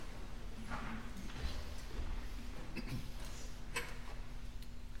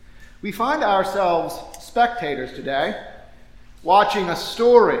We find ourselves spectators today, watching a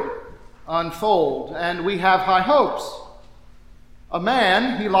story unfold, and we have high hopes. A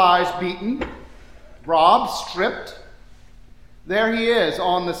man, he lies beaten, robbed, stripped. There he is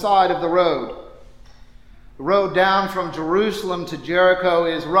on the side of the road. The road down from Jerusalem to Jericho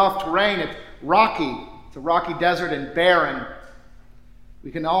is rough terrain. It's rocky. It's a rocky desert and barren.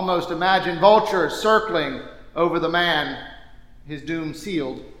 We can almost imagine vultures circling over the man, his doom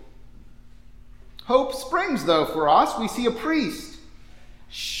sealed. Hope springs, though, for us. We see a priest.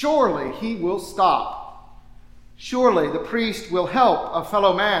 Surely he will stop. Surely the priest will help a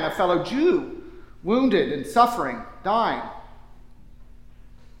fellow man, a fellow Jew, wounded and suffering, dying.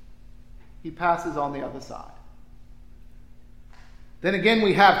 He passes on the other side. Then again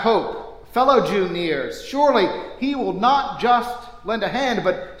we have hope. A fellow Jew nears. Surely he will not just lend a hand,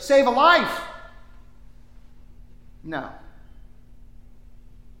 but save a life. No.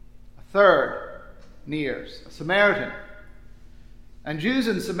 A third nears, a Samaritan. And Jews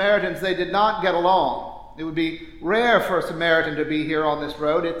and Samaritans, they did not get along. It would be rare for a Samaritan to be here on this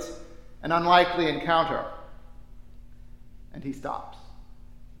road. It's an unlikely encounter. And he stops.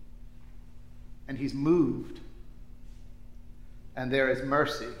 And he's moved. And there is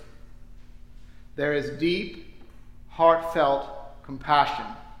mercy. There is deep, heartfelt compassion.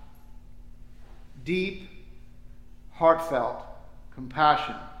 Deep, heartfelt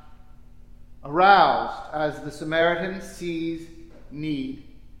compassion. Aroused as the Samaritan sees need,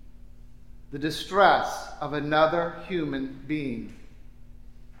 the distress of another human being.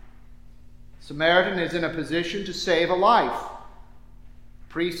 The Samaritan is in a position to save a life.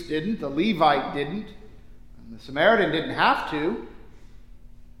 The priest didn't, the Levite didn't, and the Samaritan didn't have to.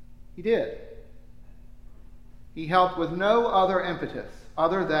 He did. He helped with no other impetus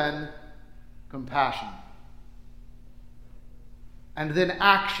other than compassion. And then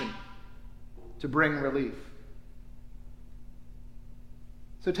action to bring relief.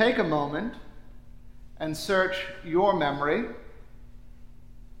 So take a moment and search your memory,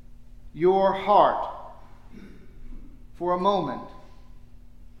 your heart, for a moment.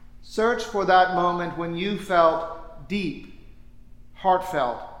 Search for that moment when you felt deep,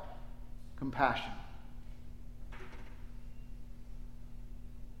 heartfelt compassion.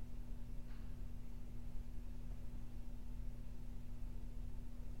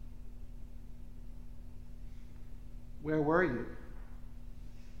 Where were you?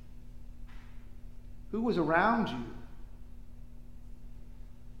 Who was around you?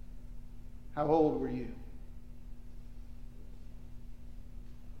 How old were you?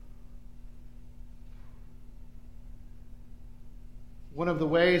 One of the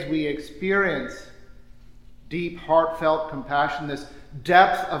ways we experience deep, heartfelt compassion, this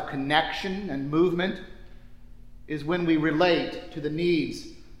depth of connection and movement, is when we relate to the needs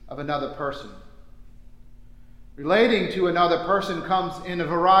of another person. Relating to another person comes in a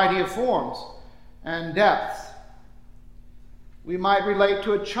variety of forms and depths. We might relate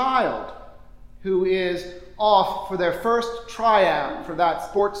to a child who is off for their first tryout for that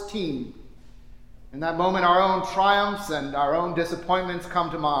sports team. In that moment, our own triumphs and our own disappointments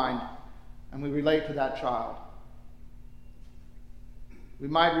come to mind, and we relate to that child. We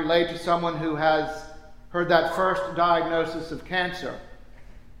might relate to someone who has heard that first diagnosis of cancer.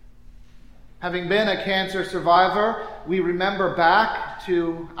 Having been a cancer survivor, we remember back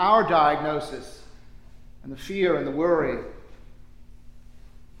to our diagnosis and the fear and the worry.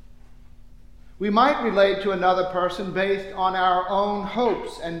 We might relate to another person based on our own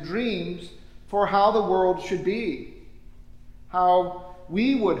hopes and dreams for how the world should be, how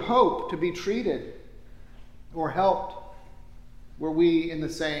we would hope to be treated or helped were we in the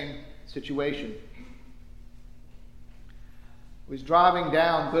same situation. I was driving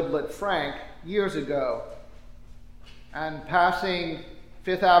down Goodlet Frank years ago, and passing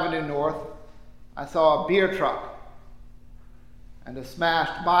 5th Avenue North, I saw a beer truck and a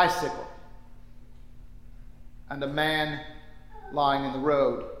smashed bicycle and a man lying in the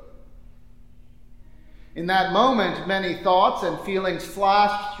road. In that moment, many thoughts and feelings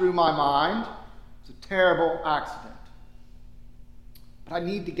flashed through my mind. It's a terrible accident. But I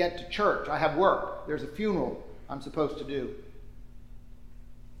need to get to church. I have work. There's a funeral I'm supposed to do.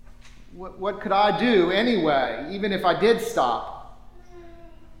 What could I do anyway, even if I did stop?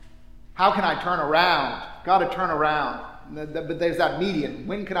 How can I turn around? Got to turn around. But there's that median.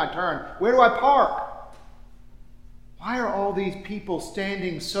 When can I turn? Where do I park? Why are all these people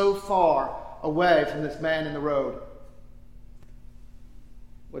standing so far away from this man in the road?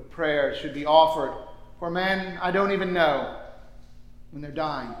 What prayers should be offered for men I don't even know when they're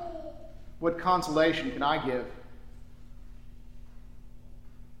dying? What consolation can I give?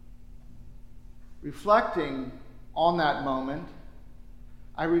 reflecting on that moment,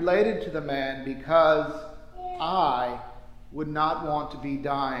 I related to the man because I would not want to be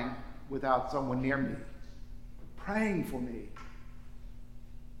dying without someone near me, praying for me.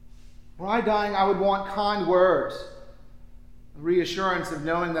 Were I dying, I would want kind words, a reassurance of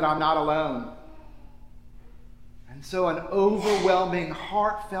knowing that I'm not alone. And so an overwhelming,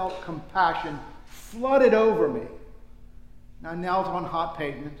 heartfelt compassion flooded over me. And I knelt on hot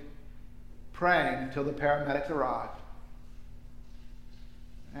pavement, praying until the paramedics arrived.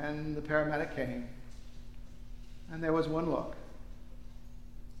 And the paramedic came, and there was one look,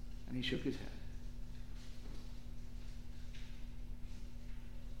 and he shook his head.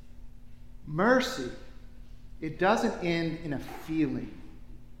 Mercy, it doesn't end in a feeling.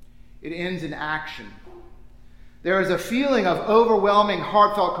 It ends in action. There is a feeling of overwhelming,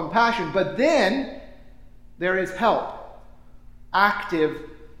 heartfelt compassion, but then there is help, active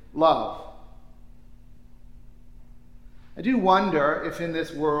love. I do wonder if in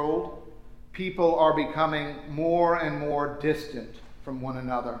this world people are becoming more and more distant from one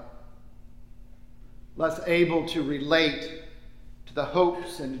another, less able to relate to the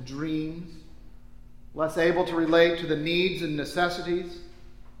hopes and dreams, less able to relate to the needs and necessities,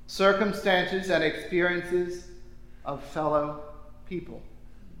 circumstances and experiences of fellow people.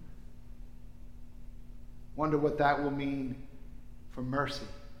 Wonder what that will mean for mercy.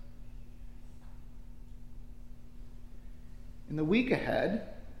 In the week ahead,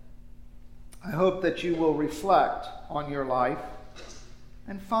 I hope that you will reflect on your life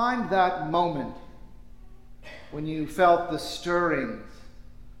and find that moment when you felt the stirrings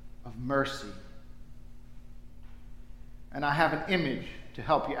of mercy. And I have an image to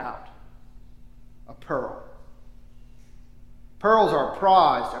help you out. A pearl. Pearls are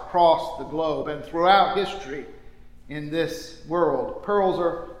prized across the globe and throughout history in this world. Pearls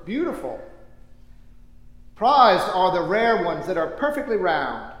are beautiful. Prized are the rare ones that are perfectly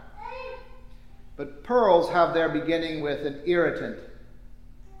round. But pearls have their beginning with an irritant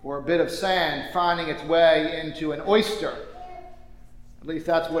or a bit of sand finding its way into an oyster. At least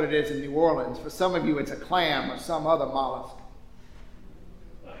that's what it is in New Orleans. For some of you, it's a clam or some other mollusk.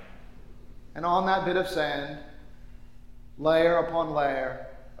 And on that bit of sand, layer upon layer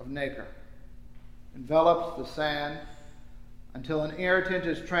of nacre envelops the sand until an irritant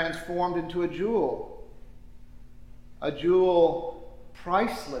is transformed into a jewel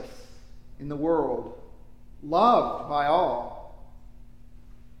priceless in the world, loved by all.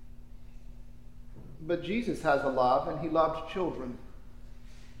 But Jesus has a love, and he loved children.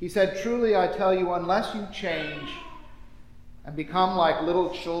 He said, "Truly I tell you, unless you change and become like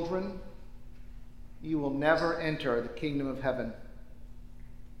little children, you will never enter the kingdom of heaven.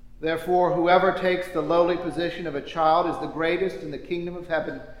 Therefore, whoever takes the lowly position of a child is the greatest in the kingdom of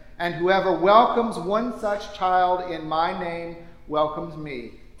heaven, and whoever welcomes one such child in my name welcomes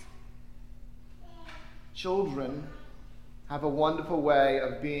me." Children have a wonderful way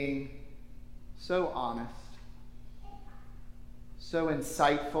of being so honest, so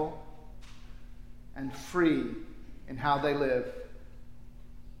insightful, and free in how they live.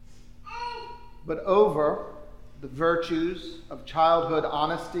 But over the virtues of childhood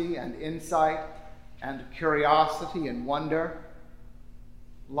honesty and insight and curiosity and wonder,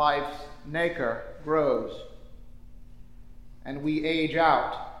 life's nacre grows, and we age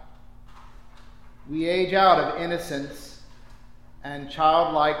out. We age out of innocence and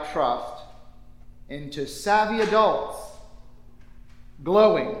childlike trust into savvy adults,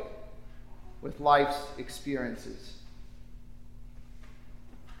 glowing with life's experiences.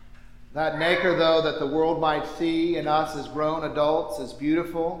 That nacre, though, that the world might see in us as grown adults as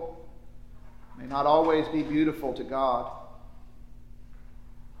beautiful, may not always be beautiful to God.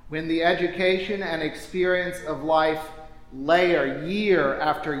 When the education and experience of life layer year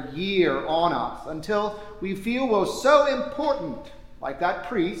after year on us until we feel we're so important, like that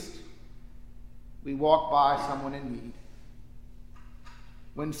priest, we walk by someone in need.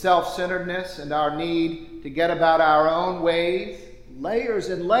 When self-centeredness and our need to get about our own ways layers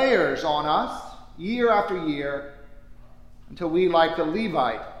and layers on us year after year until we, like the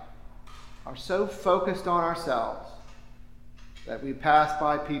Levite, are so focused on ourselves that we pass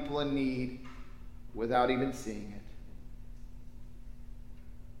by people in need without even seeing it.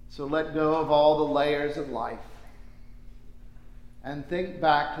 So let go of all the layers of life and think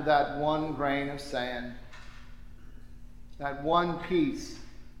back to that one grain of sand, that one piece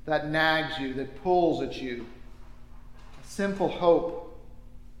that nags you, that pulls at you, a simple hope,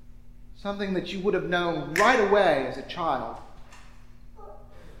 something that you would have known right away as a child.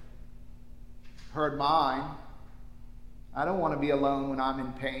 Heard mine. I don't want to be alone when I'm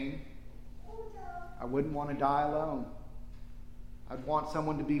in pain. I wouldn't want to die alone. I'd want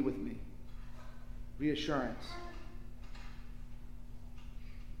someone to be with me. Reassurance.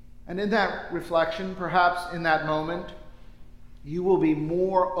 And in that reflection, perhaps in that moment, you will be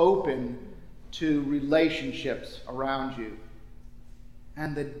more open to relationships around you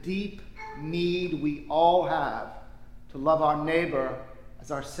and the deep need we all have to love our neighbor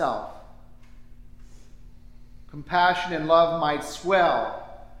as ourselves. Compassion and love might swell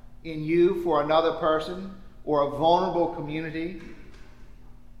in you for another person or a vulnerable community.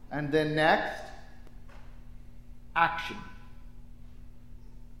 And then next, action.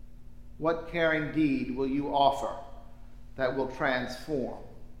 What caring deed will you offer that will transform,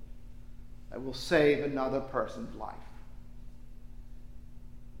 that will save another person's life?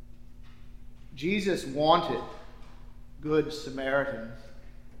 Jesus wanted good Samaritans,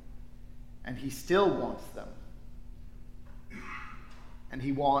 and he still wants them. And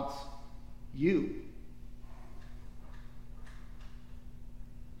he wants you.